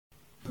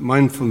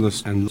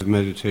Mindfulness and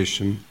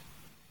meditation.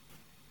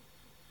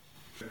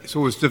 It's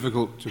always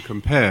difficult to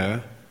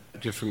compare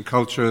different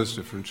cultures,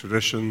 different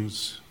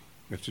traditions.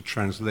 You have to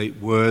translate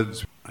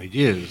words,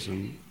 ideas,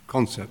 and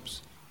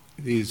concepts.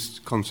 These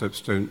concepts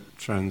don't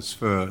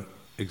transfer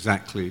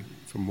exactly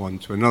from one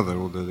to another,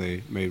 although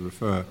they may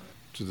refer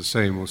to the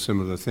same or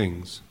similar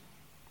things.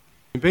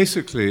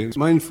 Basically,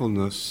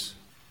 mindfulness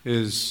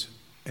is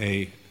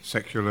a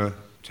secular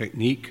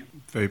technique,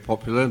 very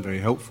popular and very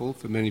helpful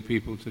for many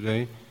people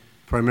today,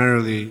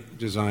 primarily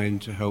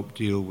designed to help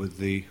deal with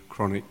the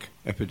chronic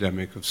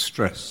epidemic of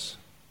stress.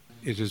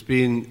 It has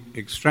been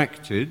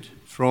extracted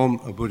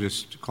from a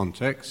Buddhist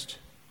context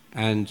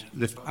and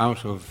lifted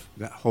out of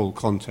that whole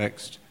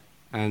context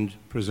and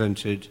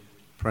presented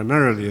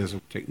primarily as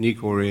a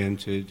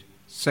technique-oriented,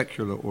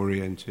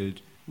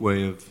 secular-oriented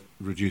way of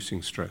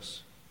reducing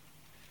stress.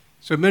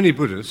 So many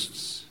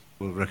Buddhists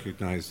will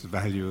recognize the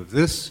value of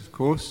this, of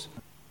course.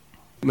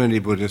 Many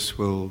Buddhists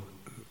will,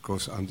 of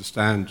course,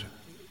 understand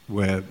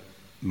where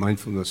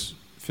mindfulness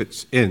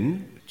fits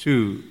in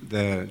to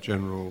their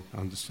general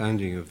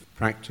understanding of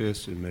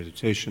practice and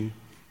meditation.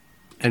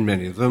 And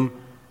many of them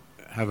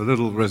have a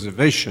little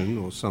reservation,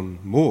 or some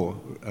more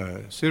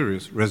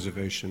serious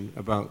reservation,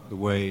 about the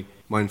way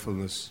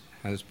mindfulness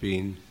has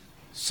been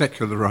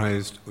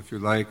secularized, if you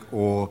like,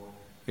 or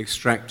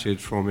extracted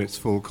from its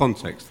full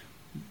context.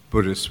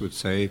 Buddhists would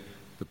say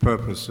the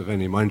purpose of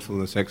any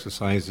mindfulness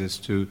exercise is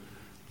to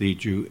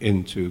lead you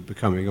into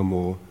becoming a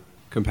more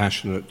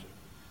compassionate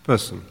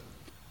person.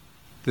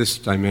 This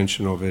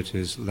dimension of it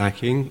is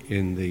lacking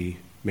in the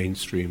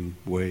mainstream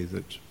way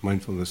that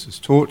mindfulness is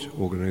taught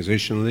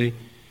organizationally.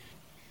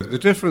 The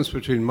difference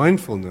between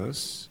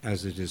mindfulness,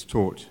 as it is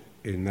taught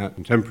in that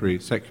contemporary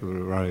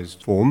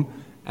secularized form,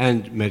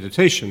 and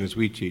meditation as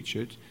we teach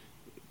it,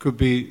 could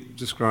be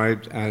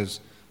described as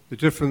the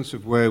difference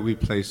of where we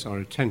place our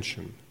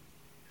attention.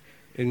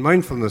 In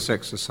mindfulness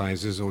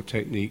exercises or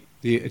technique,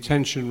 the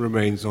attention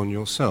remains on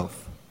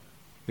yourself.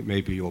 It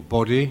may be your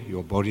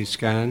body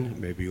scan, it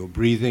may be your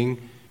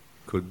breathing,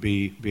 could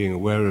be being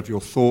aware of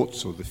your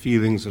thoughts or the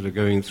feelings that are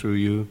going through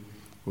you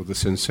or the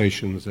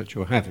sensations that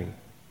you're having.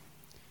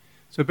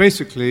 So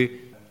basically,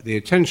 the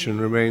attention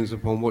remains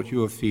upon what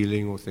you are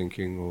feeling or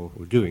thinking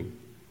or doing.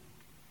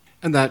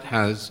 And that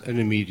has an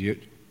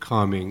immediate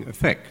calming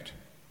effect,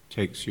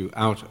 takes you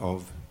out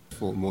of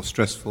more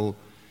stressful,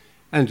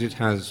 and it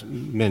has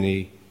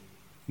many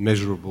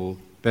measurable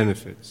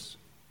benefits.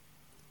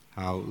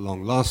 How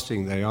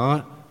long-lasting they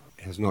are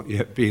has not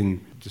yet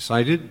been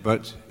decided,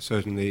 but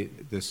certainly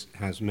this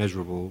has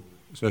measurable,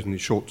 certainly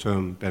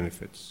short-term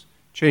benefits.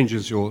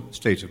 Changes your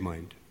state of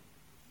mind.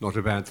 Not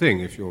a bad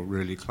thing if you're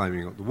really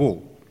climbing up the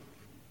wall.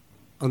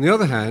 On the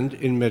other hand,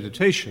 in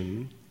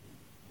meditation,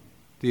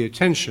 the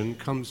attention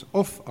comes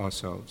off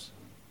ourselves.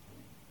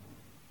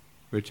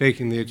 We're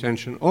taking the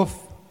attention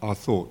off our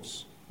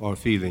thoughts, our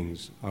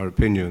feelings, our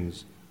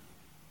opinions,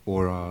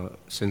 or our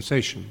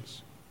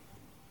sensations.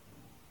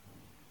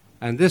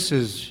 And this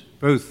is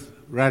both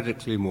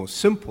radically more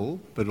simple,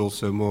 but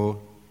also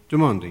more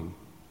demanding.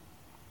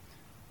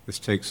 This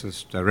takes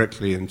us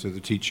directly into the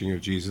teaching of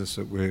Jesus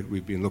that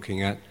we've been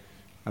looking at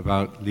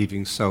about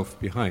leaving self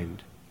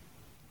behind.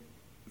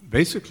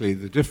 Basically,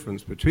 the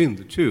difference between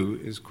the two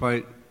is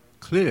quite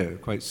clear,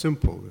 quite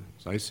simple,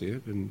 as I see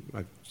it, and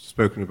I've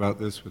spoken about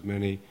this with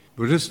many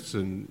Buddhists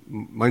and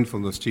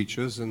mindfulness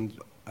teachers, and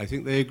I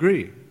think they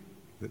agree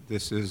that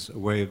this is a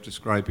way of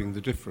describing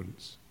the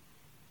difference.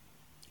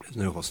 There's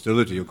no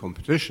hostility or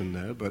competition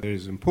there, but it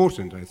is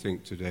important, I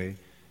think, today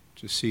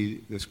to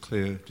see this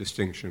clear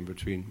distinction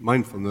between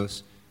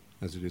mindfulness,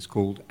 as it is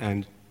called,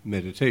 and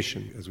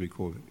meditation, as we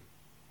call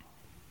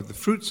it. The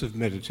fruits of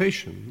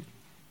meditation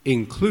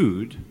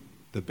include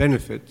the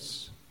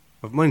benefits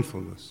of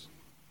mindfulness.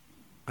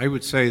 I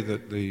would say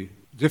that the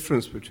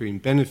difference between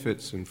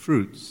benefits and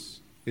fruits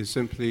is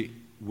simply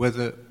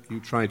whether you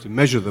try to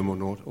measure them or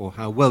not, or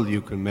how well you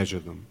can measure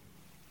them.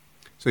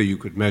 So you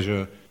could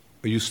measure,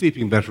 are you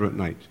sleeping better at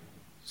night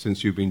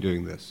since you've been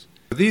doing this?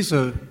 These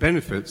are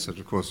benefits that,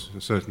 of course, are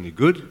certainly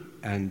good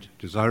and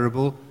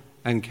desirable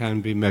and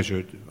can be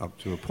measured up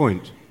to a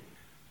point.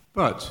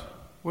 But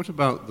what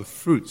about the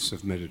fruits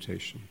of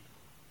meditation?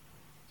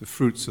 The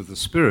fruits of the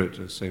Spirit,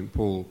 as St.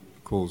 Paul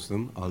calls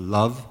them, are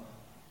love,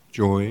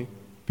 joy,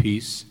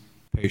 peace,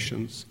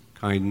 patience,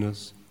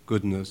 kindness,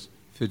 goodness,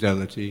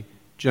 fidelity,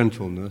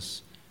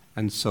 gentleness,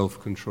 and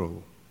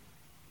self-control.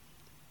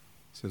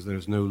 He says there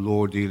is no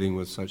law dealing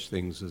with such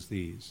things as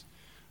these.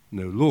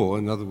 No law,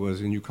 in other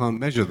words, and you can't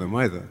measure them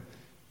either.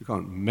 You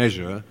can't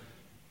measure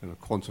on a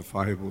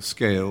quantifiable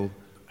scale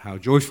how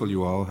joyful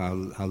you are,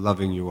 how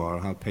loving you are,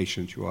 how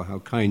patient you are, how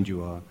kind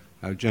you are,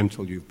 how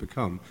gentle you've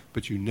become,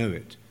 but you know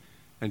it.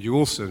 And you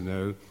also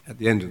know, at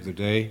the end of the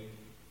day,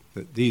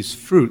 that these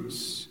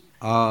fruits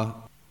are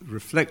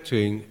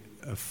reflecting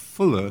a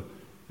fuller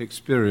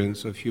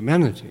experience of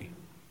humanity.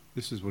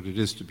 This is what it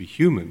is to be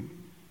human.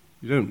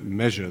 You don't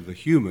measure the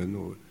human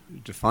or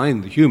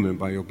define the human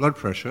by your blood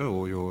pressure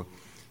or your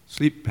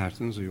sleep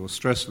patterns or your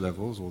stress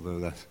levels, although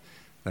that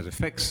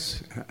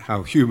affects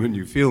how human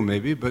you feel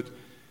maybe, but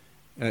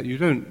You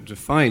don't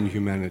define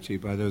humanity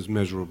by those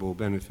measurable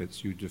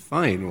benefits. You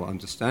define or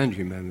understand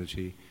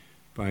humanity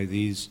by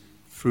these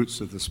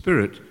fruits of the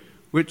Spirit,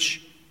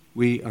 which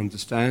we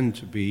understand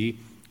to be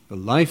the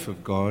life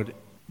of God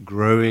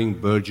growing,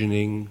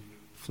 burgeoning,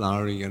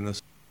 flowering in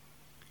us.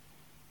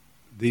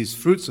 These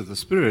fruits of the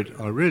Spirit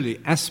are really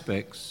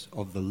aspects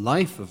of the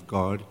life of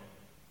God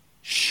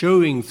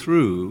showing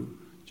through,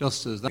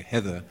 just as the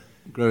heather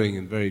growing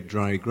in very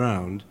dry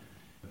ground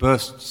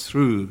bursts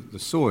through the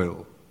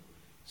soil.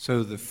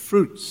 So the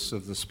fruits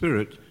of the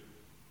Spirit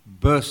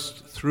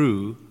burst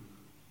through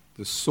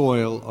the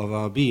soil of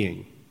our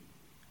being.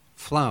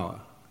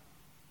 Flower.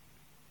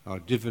 Our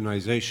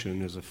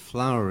divinization is a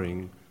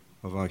flowering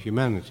of our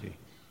humanity.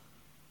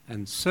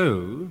 And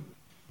so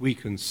we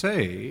can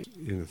say,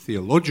 in a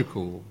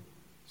theological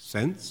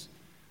sense,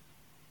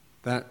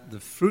 that the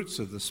fruits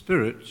of the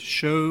Spirit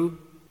show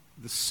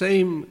the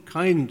same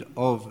kind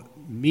of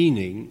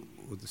meaning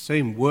or the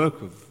same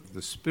work of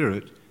the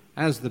Spirit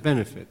as the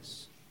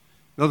benefits.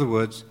 In other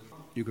words,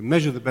 you can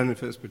measure the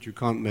benefits, but you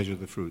can't measure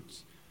the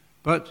fruits.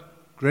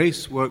 But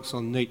grace works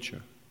on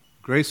nature.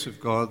 Grace of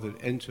God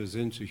that enters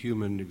into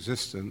human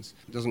existence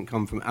doesn't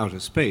come from outer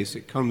space,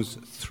 it comes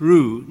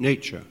through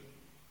nature.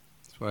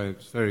 That's why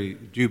it's very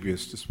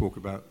dubious to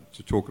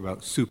talk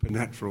about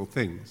supernatural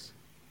things.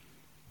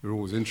 We're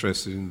always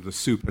interested in the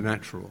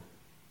supernatural.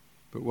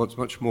 But what's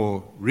much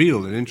more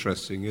real and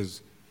interesting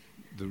is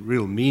the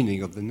real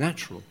meaning of the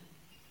natural.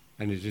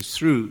 And it is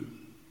through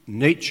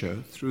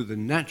nature, through the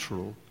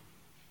natural,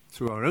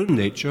 through our own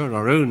nature,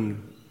 our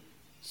own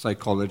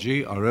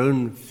psychology, our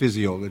own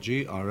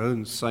physiology, our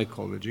own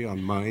psychology, our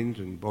mind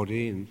and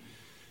body, and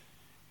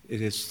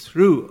it is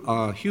through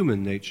our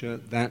human nature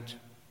that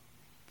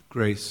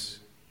grace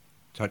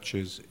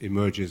touches,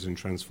 emerges, and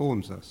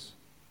transforms us.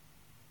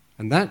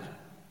 And that,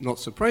 not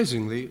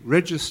surprisingly,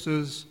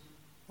 registers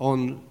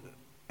on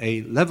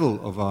a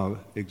level of our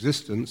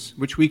existence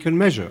which we can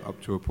measure up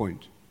to a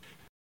point.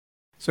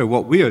 So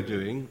what we are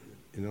doing,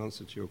 in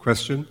answer to your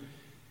question,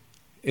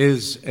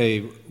 is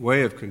a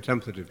way of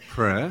contemplative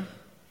prayer,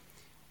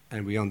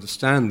 and we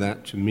understand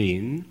that to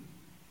mean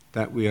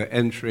that we are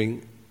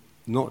entering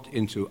not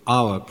into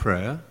our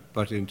prayer,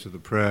 but into the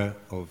prayer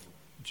of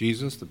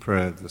Jesus, the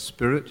prayer of the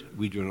Spirit.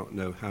 We do not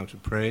know how to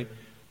pray,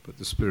 but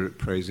the Spirit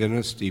prays in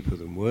us deeper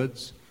than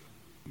words.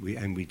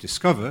 We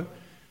discover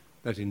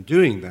that in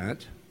doing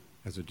that,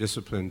 as a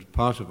disciplined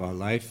part of our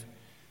life,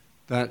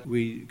 that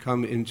we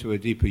come into a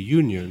deeper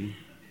union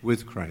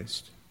with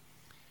Christ.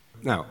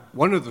 Now,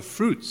 one of the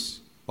fruits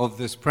of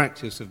this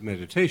practice of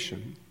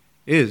meditation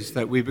is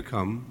that we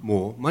become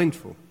more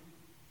mindful.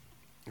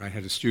 I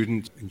had a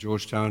student in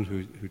Georgetown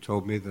who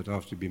told me that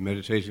after he'd been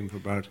meditating for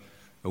about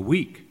a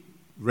week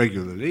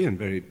regularly and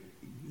very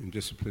in a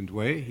disciplined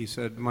way, he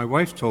said, "My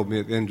wife told me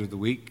at the end of the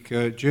week,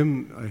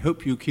 Jim, I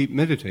hope you keep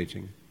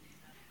meditating."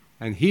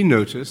 And he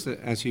noticed that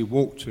as he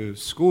walked to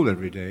school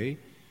every day,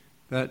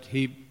 that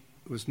he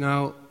was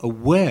now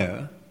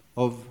aware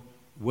of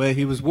where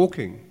he was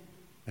walking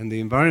and the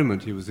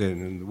environment he was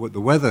in and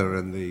the weather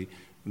and the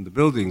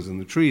buildings and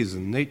the trees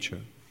and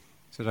nature.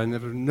 He said, "I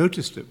never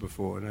noticed it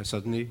before, and I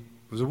suddenly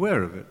was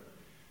aware of it."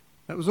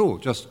 That was all,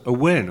 just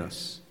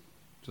awareness,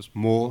 just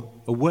more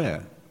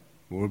aware,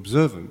 more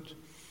observant.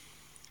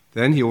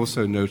 Then he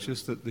also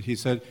noticed that he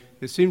said,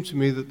 it seemed to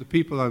me that the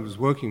people I was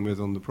working with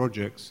on the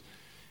projects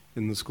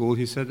in the school,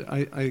 he said,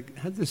 I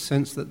had this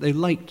sense that they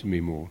liked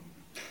me more.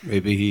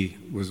 Maybe he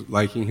was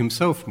liking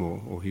himself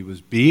more, or he was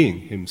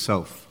being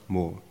himself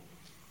more,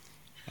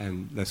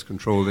 and less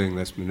controlling,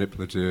 less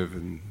manipulative,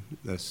 and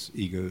less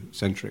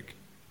egocentric.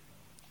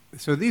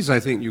 So these, I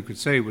think you could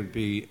say, would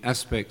be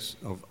aspects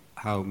of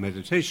how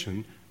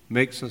meditation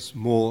makes us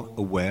more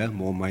aware,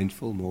 more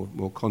mindful,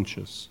 more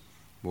conscious,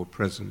 more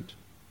present.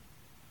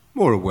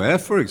 More aware,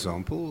 for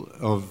example,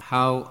 of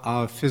how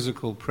our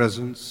physical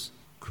presence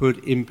could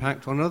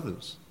impact on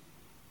others.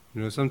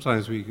 You know,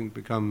 sometimes we can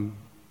become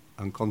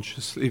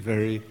unconsciously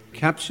very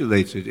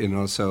encapsulated in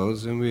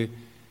ourselves, and we're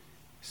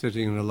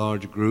sitting in a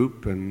large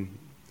group and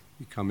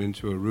we come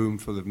into a room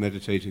full of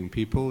meditating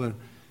people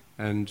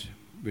and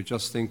we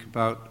just think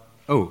about,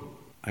 oh,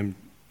 I'm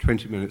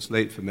 20 minutes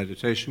late for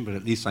meditation, but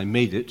at least I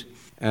made it.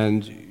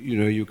 And, you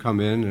know, you come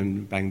in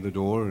and bang the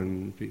door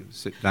and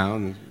sit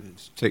down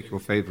and take your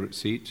favorite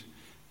seat,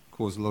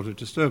 cause a lot of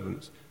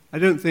disturbance. I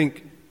don't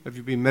think, if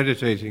you've been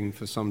meditating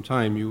for some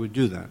time, you would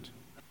do that.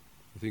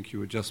 I think you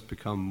would just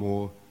become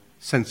more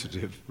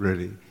sensitive,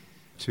 really,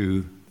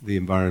 to the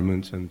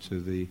environment and to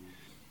the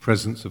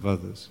presence of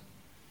others.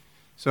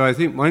 So I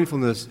think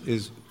mindfulness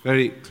is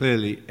very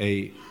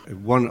clearly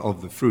one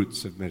of the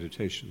fruits of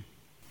meditation.